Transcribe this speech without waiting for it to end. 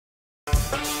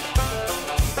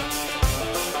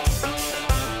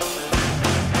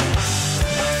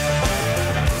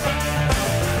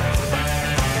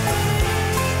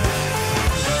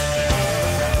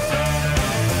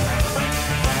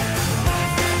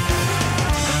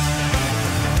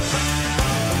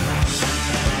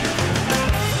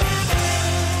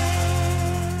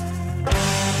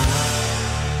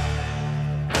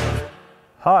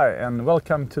Hi and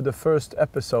welcome to the first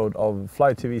episode of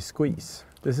Fly TV Squeeze.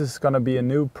 This is going to be a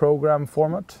new program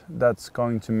format that's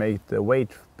going to make the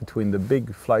wait between the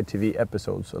big Fly TV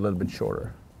episodes a little bit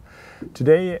shorter.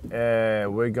 Today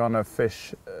we're going to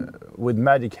fish with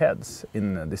magic heads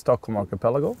in the Stockholm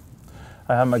archipelago.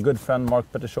 I have my good friend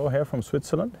Marc Petitjean here from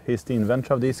Switzerland. He's the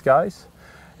inventor of these guys.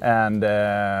 And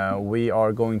we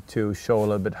are going to show a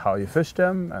little bit how you fish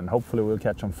them, and hopefully we'll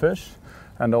catch some fish,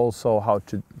 and also how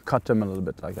to cut them a little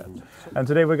bit like that. And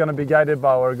today we're going to be guided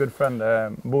by our good friend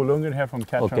Bo Lundgren here from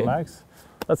Catch and Max.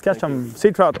 Let's catch some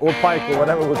sea trout or pike or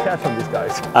whatever we'll catch on these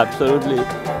guys. Absolutely.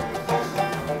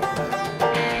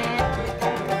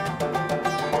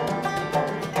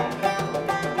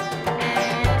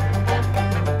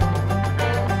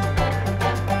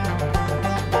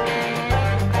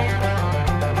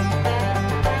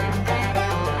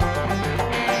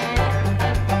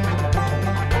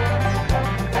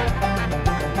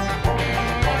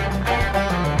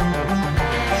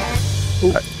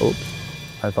 Oops,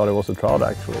 I thought it was a trout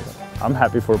actually. But I'm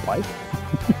happy for a pike.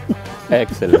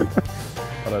 Excellent.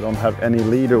 But I don't have any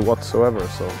leader whatsoever,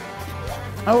 so.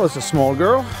 I was a small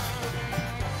girl.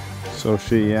 So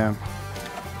she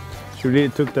really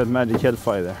took that magic head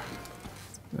fly there.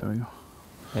 There we go.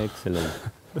 Excellent.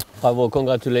 Bravo,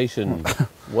 congratulations.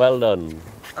 Well done.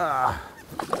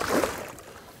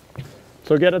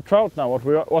 So get a trout now,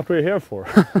 what we're here for.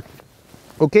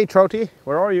 Okay, Trouty,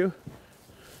 where are you?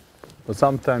 But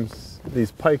sometimes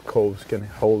these pike coves can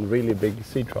hold really big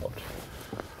sea trout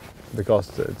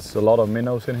because it's a lot of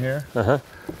minnows in here. And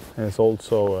it's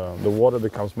also the water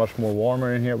becomes much more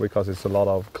warmer in here because it's a lot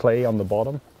of clay on the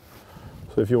bottom.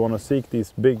 So if you want to seek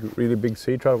these really big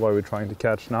sea trout, what we're trying to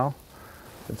catch now,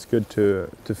 it's good to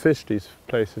fish these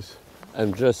places.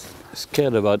 I'm just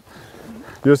scared about.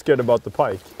 You're scared about the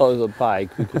pike? Oh, the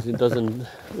pike, because it doesn't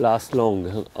last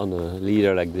long on a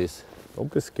leader like this.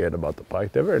 Don't be scared about the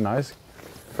pike. They're very nice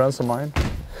friends of mine.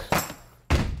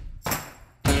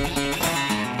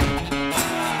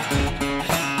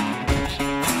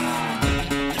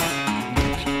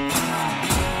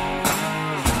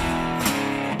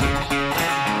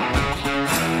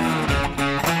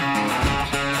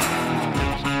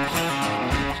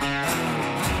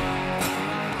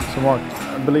 So Mark,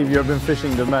 I believe you have been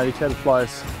fishing the magic head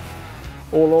flies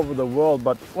all over the world,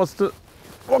 but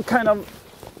what kind of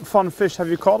fun fish have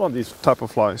you caught on these type of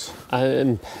flies?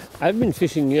 I've been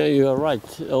fishing, yeah, you are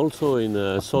right, also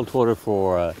in saltwater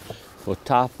for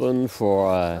tarpon,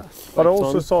 for... but I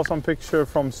also saw some picture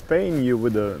from Spain, you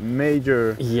with a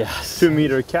major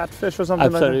 2-meter catfish or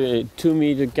something absolutely, like that?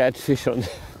 2-meter catfish on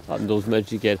those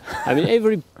magic heads. I mean,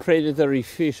 every predatory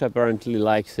fish apparently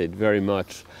likes it very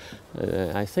much.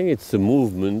 I think it's the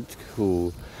movement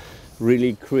who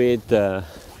really create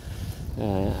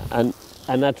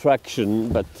an attraction,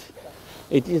 but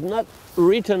it is not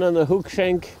written on a hook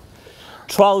shank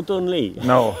trout only.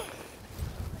 No.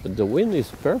 But the wind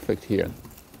is perfect here.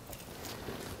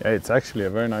 Yeah, it's actually a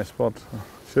very nice spot.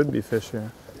 Should be fish here.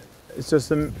 It's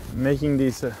just making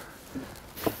these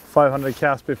 500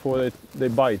 casts before they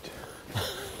bite.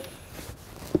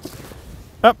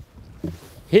 Yep.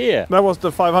 Here. That was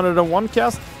the 501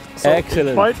 cast. So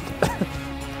excellent. Bite.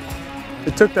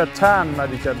 It took that tan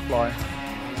magic head fly.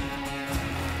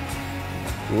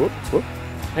 Whoop, whoop.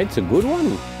 It's a good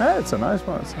one. Yeah, it's a nice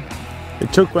one.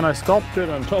 It took when I stopped it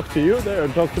and talked to you there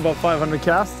and talked about 500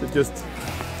 casts, it just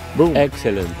boom.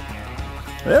 Excellent.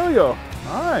 There we go.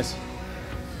 Nice.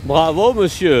 Bravo,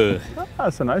 monsieur.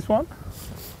 That's a nice one.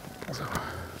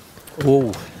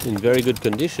 Oh, in very good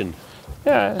condition.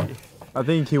 Yeah. I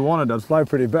think he wanted that fly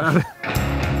pretty bad.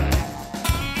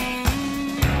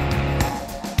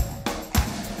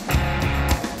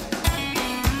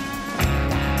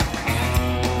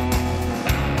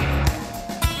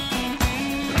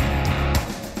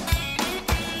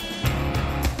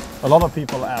 A lot of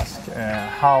people ask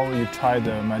how you tie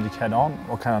the magic head on,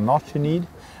 what kind of knot you need,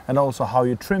 and also how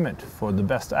you trim it for the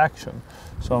best action.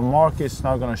 So Mark is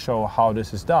now going to show how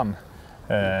this is done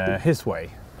his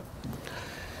way.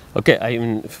 Okay, I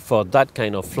mean, for that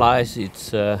kind of flies,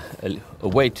 it's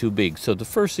way too big. So the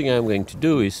first thing I'm going to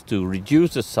do is to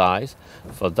reduce the size.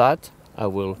 For that, I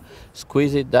will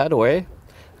squeeze it that way,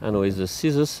 and with the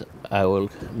scissors, I will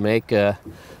make a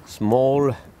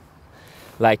small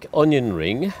like onion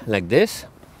ring, like this,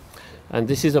 and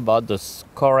this is about the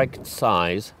correct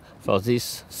size for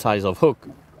this size of hook.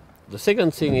 The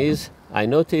second thing is, I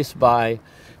noticed by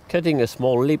cutting a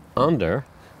small lip under,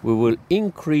 we will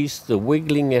increase the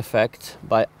wiggling effect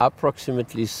by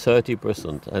approximately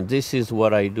 30%, and this is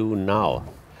what I do now.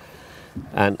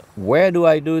 And where do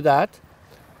I do that?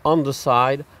 On the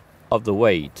side of the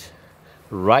weight.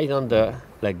 right on the,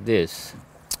 like this.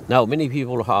 Now many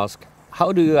people ask,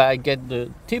 how do I get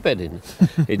the tippet in?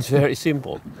 It's very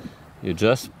simple. You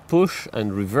just push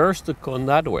and reverse the cone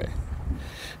that way.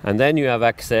 And then you have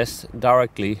access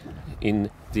directly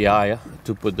in the eye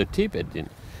to put the tippet in.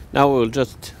 Now we'll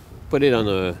just put it on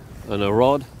a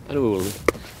rod and we will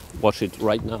wash it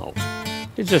right now.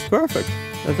 It's just perfect.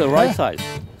 That's the right size.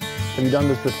 Have you done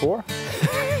this before?